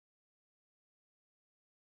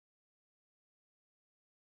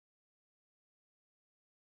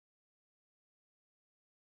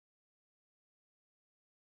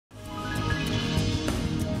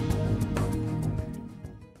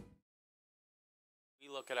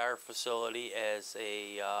look at our facility as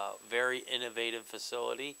a very innovative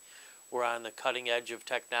facility. We're on the cutting edge of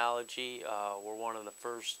technology. We're one of the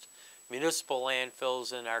first municipal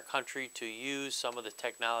landfills in our country to use some of the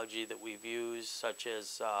technology that we've used, such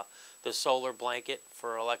as the solar blanket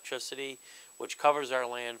for electricity, which covers our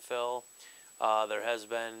landfill. There has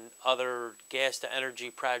been other gas to energy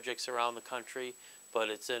projects around the country, but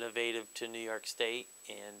it's innovative to New York State,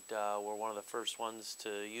 and we're one of the first ones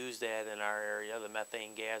to use that in our area, the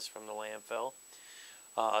methane gas from the landfill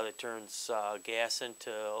that turns gas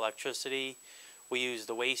into electricity. We use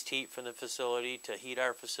the waste heat from the facility to heat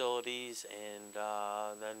our facilities, and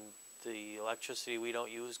then the electricity we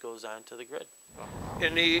don't use goes onto the grid.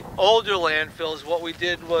 In the older landfills, what we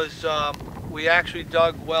did was we actually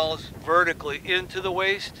dug wells vertically into the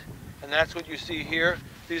waste, and that's what you see here.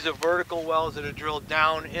 These are vertical wells that are drilled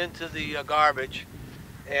down into the garbage,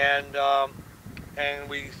 and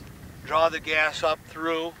we draw the gas up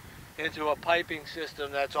through into a piping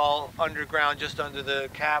system that's all underground, just under the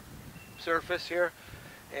cap surface here.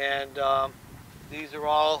 And these are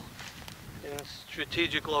all in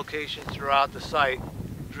strategic locations throughout the site,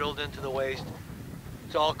 drilled into the waste.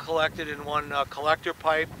 It's all collected in one collector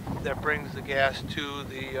pipe that brings the gas to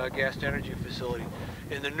the gas to energy facility.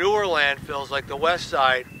 In the newer landfills, like the west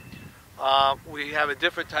side, we have a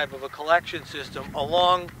different type of a collection system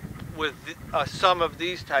along with some of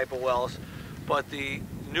these type of wells. But the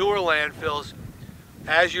newer landfills,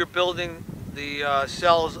 as you're building the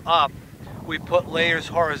cells up, we put layers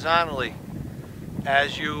horizontally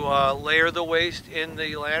as you layer the waste in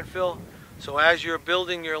the landfill. So as you're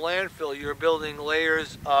building your landfill, you're building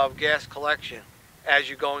layers of gas collection as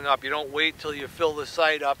you're going up. You don't wait till you fill the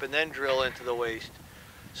site up and then drill into the waste.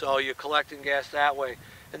 So you're collecting gas that way.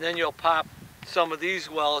 And then you'll pop some of these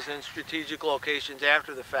wells in strategic locations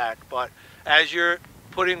after the fact. But as you're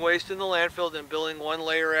putting waste in the landfill, then building one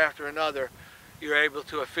layer after another, you're able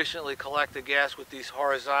to efficiently collect the gas with these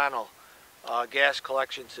horizontal gas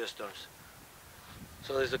collection systems.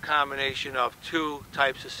 So there's a combination of two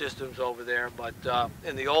types of systems over there, but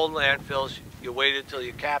in the old landfills, you waited till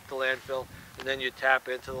you capped the landfill, and then you tap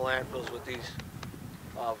into the landfills with these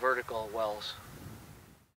vertical wells.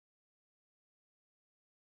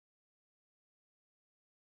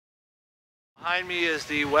 Behind me is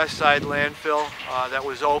the West Side landfill that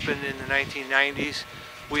was opened in the 1990s.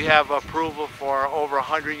 We have approval for over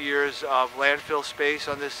 100 years of landfill space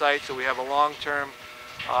on this site, so we have a long-term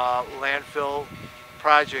landfill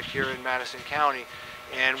project here in Madison County,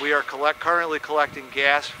 and we are currently collecting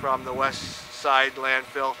gas from the West Side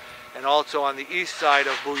landfill, and also on the east side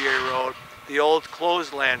of Bouyer Road, the old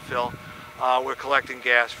closed landfill, we're collecting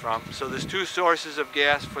gas from. So there's two sources of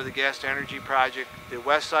gas for the gas to energy project: the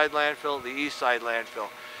West Side landfill, the East Side landfill,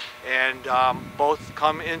 and both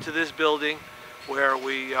come into this building where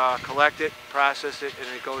we collect it, process it,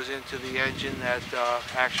 and it goes into the engine that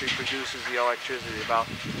actually produces the electricity.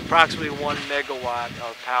 Approximately 1 megawatt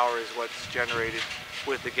of power is what's generated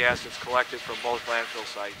with the gas that's collected from both landfill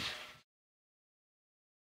sites.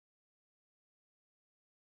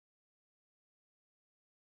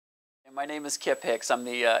 My name is Kip Hicks. I'm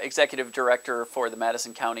the Executive Director for the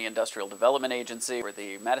Madison County Industrial Development Agency, or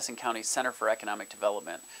the Madison County Center for Economic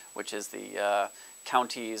Development, which is the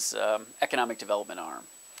county's economic development arm.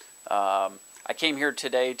 I came here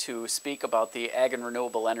today to speak about the Ag and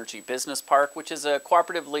Renewable Energy Business Park, which is a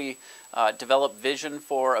cooperatively developed vision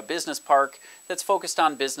for a business park that's focused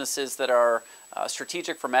on businesses that are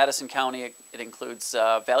strategic for Madison County. It includes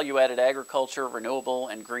value-added agriculture, renewable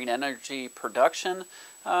and green energy production,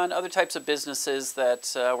 and other types of businesses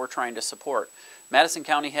that we're trying to support. Madison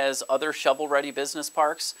County has other shovel-ready business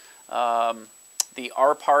parks. The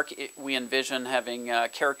R Park, we envision having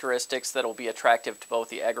characteristics that will be attractive to both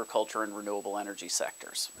the agriculture and renewable energy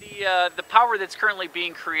sectors. The power that's currently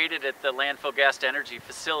being created at the landfill gas to energy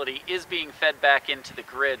facility is being fed back into the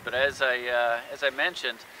grid, but as I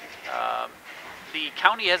mentioned, the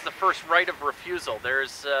county has the first right of refusal.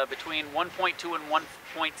 There's between 1.2 and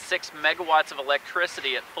 1.6 megawatts of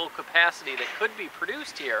electricity at full capacity that could be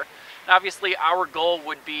produced here. And obviously our goal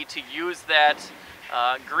would be to use that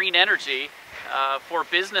green energy for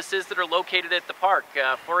businesses that are located at the park.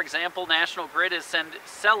 For example, National Grid is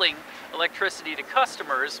selling electricity to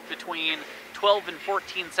customers between 12 and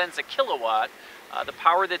 14 cents a kilowatt. The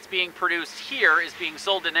power that's being produced here is being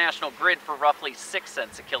sold to National Grid for roughly 6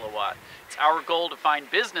 cents a kilowatt. It's our goal to find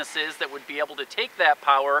businesses that would be able to take that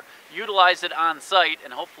power, utilize it on site,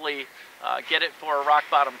 and hopefully get it for a rock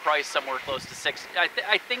bottom price somewhere close to 6.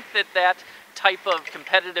 I think that type of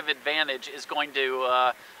competitive advantage is going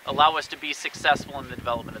to allow us to be successful in the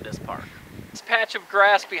development of this park. This patch of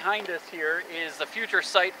grass behind us here is the future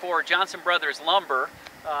site for Johnson Brothers Lumber.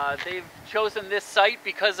 They've chosen this site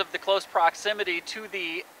because of the close proximity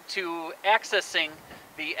to accessing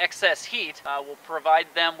the excess heat. Will provide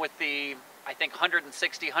them with the, I think,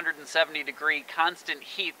 160, 170 degree constant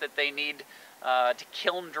heat that they need to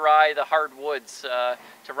kiln dry the hard woods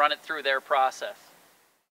to run it through their process.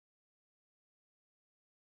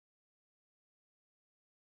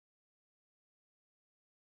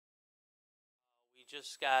 We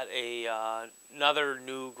just got another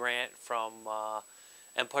new grant from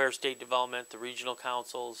Empire State Development, the regional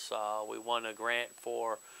councils. We won a grant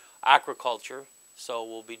for aquaculture, so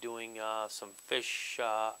we'll be doing some fish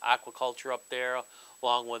aquaculture up there,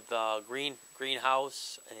 along with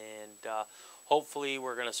greenhouse, and hopefully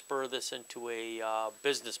we're going to spur this into a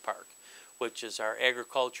business park, which is our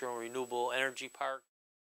agriculture and renewable energy park.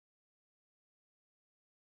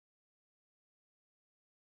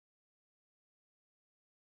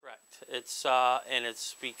 Correct.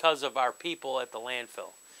 It's because of our people at the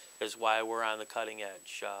landfill is why we're on the cutting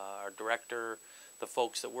edge. Our director, the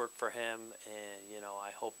folks that work for him, and I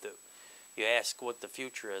hope that you ask what the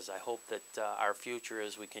future is. I hope that our future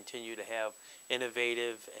is we continue to have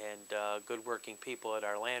innovative and good working people at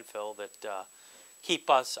our landfill that keep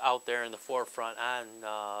us out there in the forefront on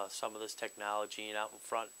some of this technology and out in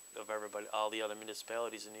front of everybody, all the other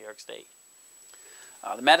municipalities in New York State.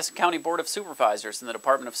 The Madison County Board of Supervisors and the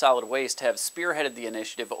Department of Solid Waste have spearheaded the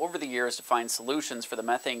initiative over the years to find solutions for the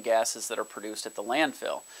methane gases that are produced at the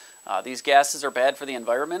landfill. These gases are bad for the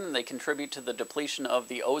environment and they contribute to the depletion of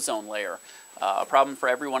the ozone layer, a problem for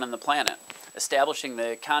everyone on the planet. Establishing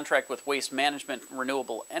the contract with Waste Management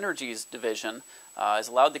Renewable Energies Division has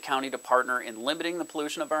allowed the county to partner in limiting the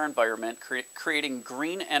pollution of our environment, creating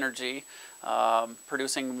green energy,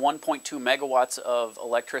 producing 1.2 megawatts of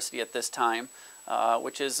electricity at this time,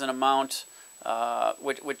 which is an amount,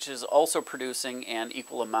 which is also producing an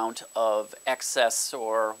equal amount of excess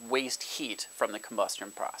or waste heat from the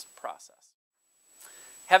combustion process.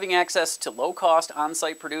 Having access to low-cost,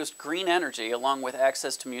 on-site produced green energy, along with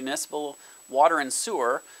access to municipal water and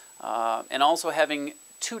sewer, and also having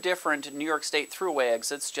two different New York State thruway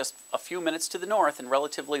exits just a few minutes to the north and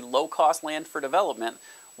relatively low-cost land for development,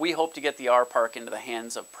 we hope to get the R Park into the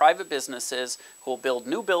hands of private businesses who will build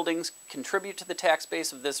new buildings, contribute to the tax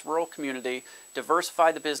base of this rural community,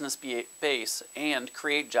 diversify the business base, and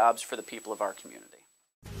create jobs for the people of our community.